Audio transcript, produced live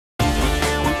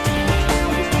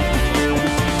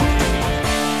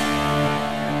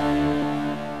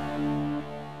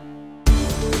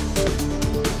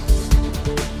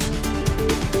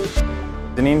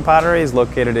Deneen Pottery is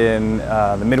located in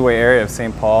the Midway area of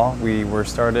St. Paul. We were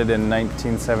started in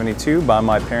 1972 by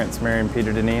my parents, Mary and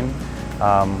Peter Deneen,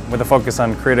 with a focus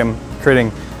on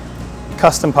creating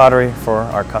custom pottery for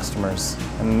our customers.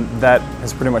 And that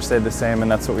has pretty much stayed the same, and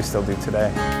that's what we still do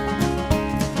today.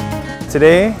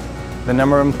 Today, the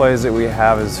number of employees that we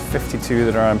have is 52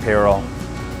 that are on payroll.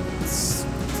 It's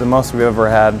the most we've ever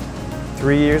had.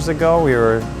 3 years ago, we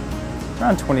were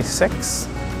around 26.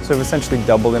 So we've essentially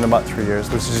doubled in about 3 years,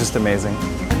 which is just amazing.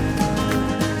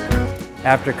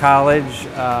 After college,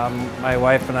 my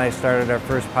wife and I started our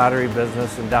first pottery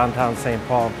business in downtown St.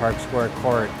 Paul in Park Square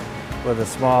Court with a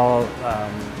small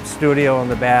studio in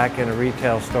the back and a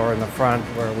retail store in the front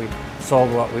where we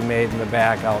sold what we made in the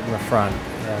back out in the front.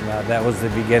 And that was the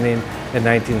beginning in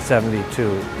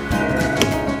 1972.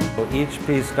 Each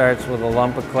piece starts with a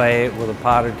lump of clay, with a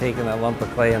potter taking that lump of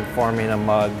clay and forming a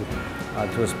mug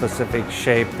to a specific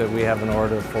shape that we have an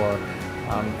order for.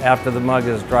 After the mug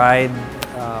is dried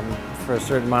for a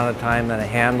certain amount of time, then a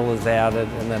handle is added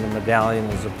and then a medallion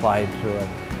is applied to it.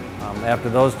 After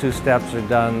those two steps are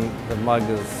done, the mug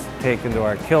is taken to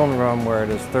our kiln room where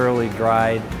it is thoroughly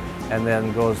dried and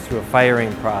then goes through a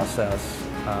firing process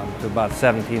to about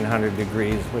 1700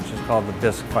 degrees, which is called the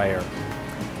bisque fire.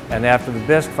 And after the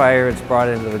bisque fire, it's brought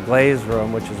into the glaze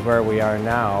room, which is where we are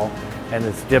now, and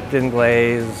it's dipped in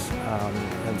glaze,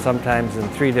 and sometimes in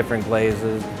 3 different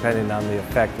glazes, depending on the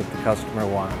effect that the customer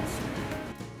wants.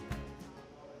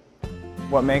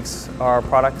 What makes our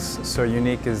products so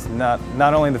unique is not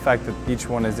only the fact that each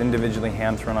one is individually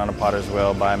hand-thrown on a potter's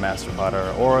wheel by a master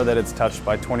potter, or that it's touched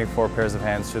by 24 pairs of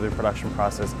hands through the production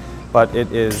process, but it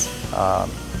is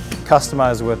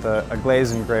customized with a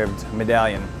glaze-engraved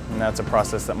medallion, and that's a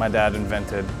process that my dad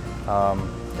invented,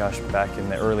 back in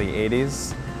the early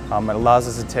 80s. It allows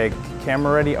us to take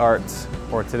camera-ready art,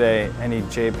 or today any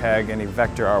JPEG, any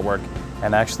vector artwork,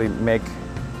 and actually make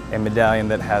a medallion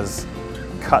that has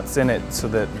cuts in it so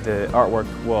that the artwork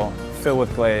will fill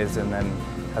with glaze and then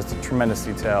has tremendous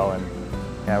detail. And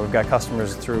yeah, we've got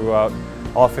customers throughout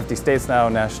all 50 states now,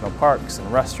 national parks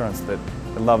and restaurants that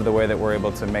love the way that we're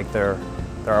able to make their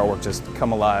artwork just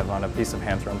come alive on a piece of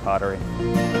hand-thrown pottery.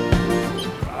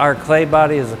 Our clay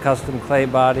body is a custom clay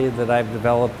body that I've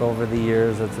developed over the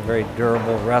years. It's a very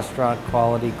durable restaurant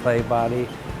quality clay body.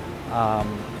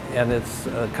 And it's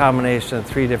a combination of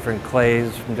 3 different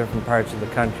clays from different parts of the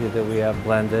country that we have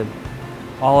blended.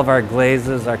 All of our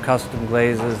glazes are custom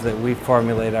glazes that we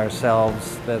formulate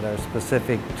ourselves that are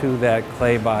specific to that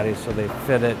clay body, so they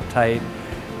fit it tight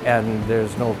and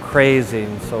there's no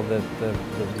crazing, so that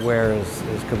the wear is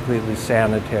completely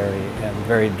sanitary and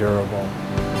very durable.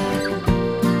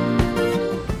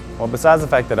 Well, besides the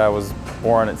fact that I was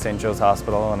born at St. Joe's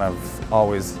Hospital and I've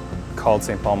always called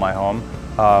St. Paul my home,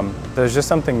 there's just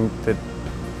something that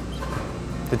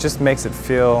just makes it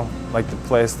feel like the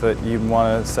place that you'd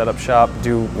want to set up shop,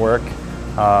 do work.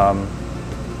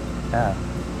 Yeah,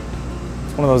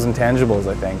 it's one of those intangibles,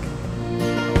 I think.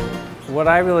 What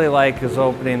I really like is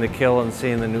opening the kiln and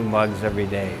seeing the new mugs every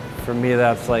day. For me,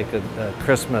 that's like a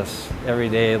Christmas every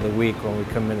day of the week when we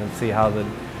come in and see how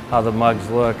the mugs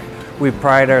look. We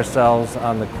pride ourselves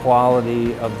on the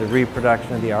quality of the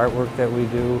reproduction of the artwork that we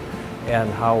do and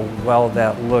how well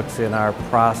that looks in our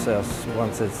process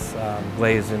once it's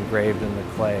glaze engraved in the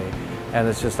clay. And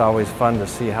it's just always fun to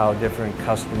see how different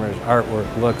customers' artwork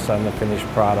looks on the finished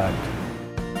product.